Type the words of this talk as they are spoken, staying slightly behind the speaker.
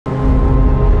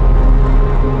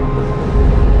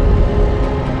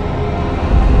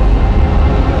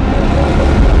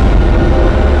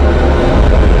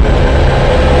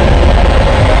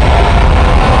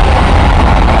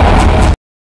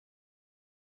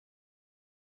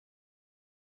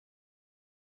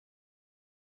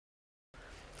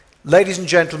Ladies and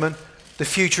gentlemen, the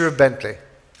future of Bentley.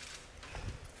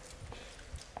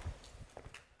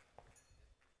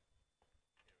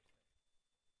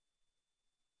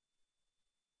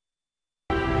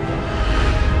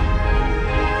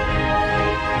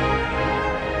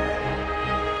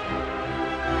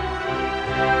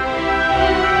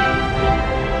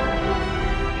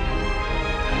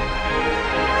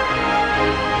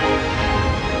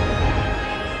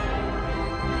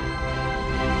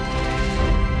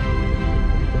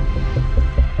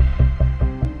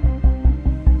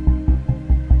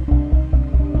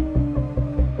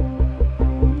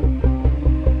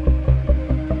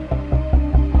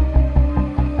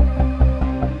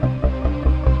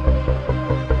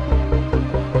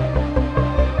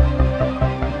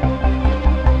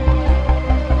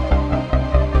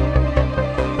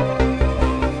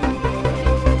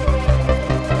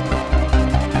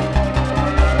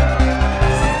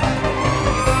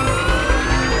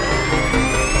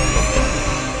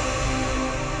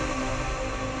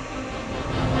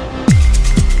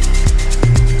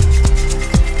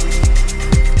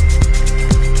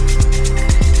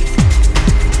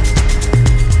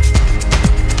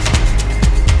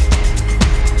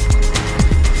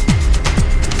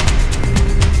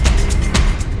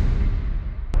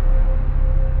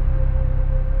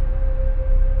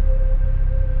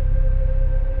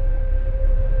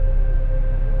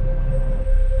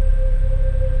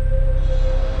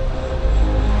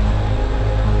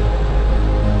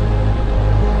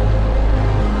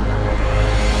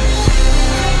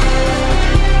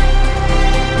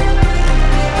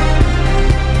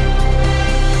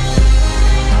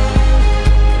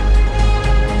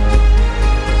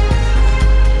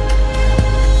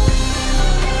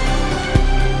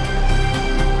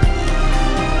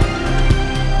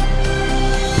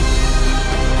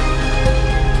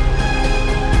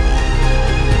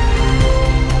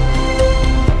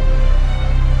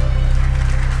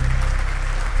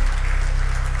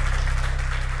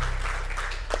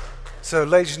 So,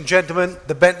 ladies and gentlemen,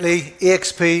 the Bentley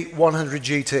EXP 100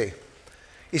 GT.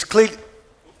 It's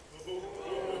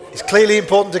clearly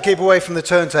important to keep away from the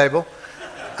turntable,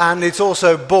 and it's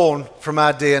also born from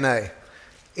our DNA.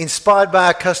 Inspired by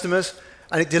our customers,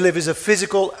 and it delivers a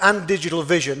physical and digital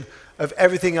vision of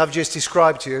everything I've just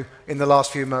described to you in the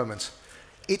last few moments.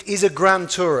 It is a grand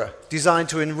tourer designed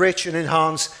to enrich and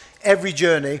enhance every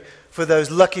journey for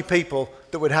those lucky people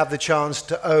that would have the chance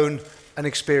to own and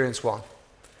experience one.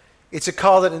 It's a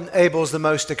car that enables the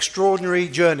most extraordinary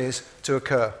journeys to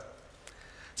occur.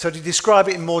 So to describe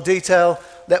it in more detail,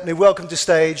 let me welcome to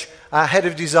stage our Head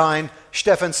of Design,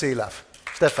 Stefan Sielaff.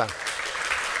 Stefan.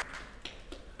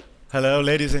 Hello,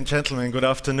 ladies and gentlemen. Good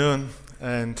afternoon.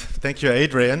 And thank you,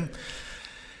 Adrian.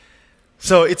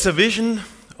 So it's a vision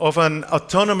of an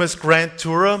autonomous grand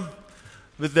tourer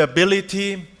with the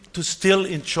ability to still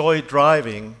enjoy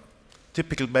driving,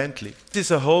 typical Bentley. This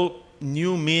is a whole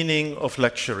new meaning of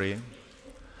luxury.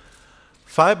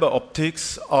 Fiber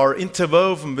optics are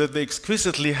interwoven with the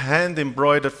exquisitely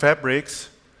hand-embroidered fabrics,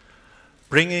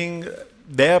 bringing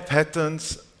their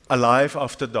patterns alive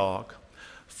after dark.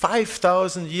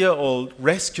 5,000-year-old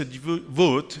rescued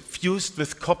wood fused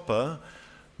with copper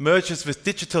merges with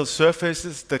digital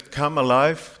surfaces that come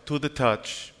alive to the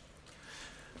touch.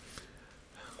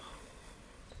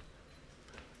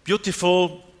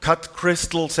 Beautiful cut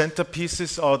crystal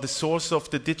centerpieces are the source of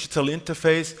the digital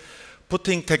interface,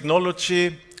 putting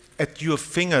technology at your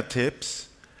fingertips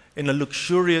in a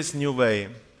luxurious new way.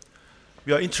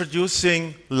 We are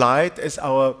introducing light as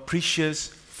our precious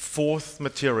fourth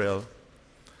material.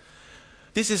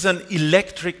 This is an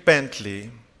electric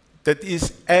Bentley that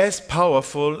is as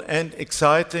powerful and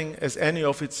exciting as any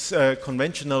of its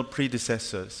conventional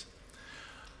predecessors.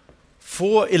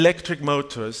 4 electric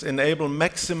motors enable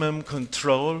maximum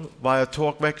control via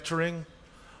torque vectoring,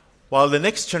 while the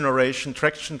next generation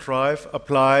traction drive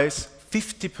applies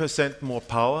 50% more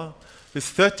power with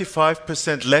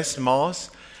 35% less mass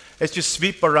as you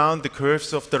sweep around the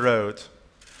curves of the road.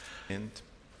 And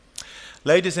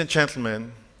ladies and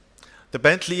gentlemen, the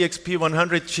Bentley EXP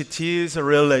 100 GT is a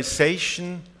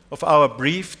realization of our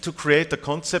brief to create a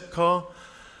concept car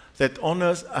that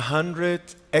honors 100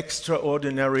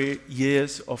 extraordinary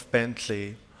years of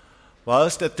Bentley,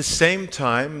 whilst at the same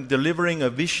time delivering a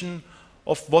vision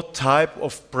of what type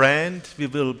of brand we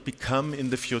will become in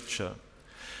the future.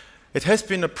 It has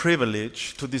been a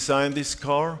privilege to design this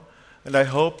car, and I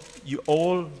hope you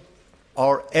all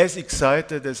are as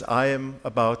excited as I am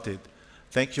about it.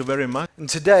 Thank you very much. And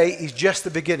today is just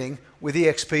the beginning with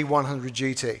EXP 100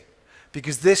 GT,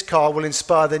 because this car will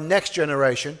inspire the next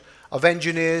generation of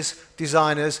engineers,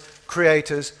 designers,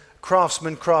 creators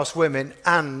craftsmen, craftswomen,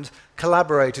 and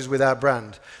collaborators with our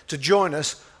brand to join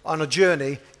us on a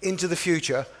journey into the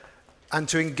future and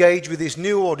to engage with this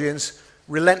new audience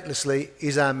relentlessly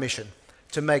is our mission,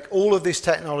 to make all of this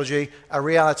technology a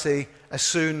reality as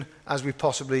soon as we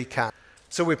possibly can.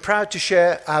 So we're proud to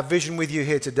share our vision with you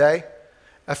here today,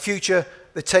 a future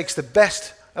that takes the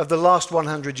best of the last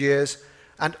 100 years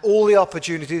and all the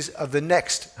opportunities of the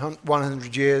next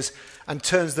 100 years and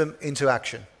turns them into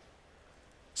action.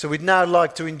 So we'd now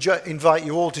like to invite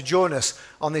you all to join us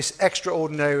on this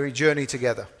extraordinary journey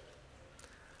together.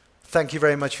 Thank you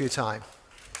very much for your time.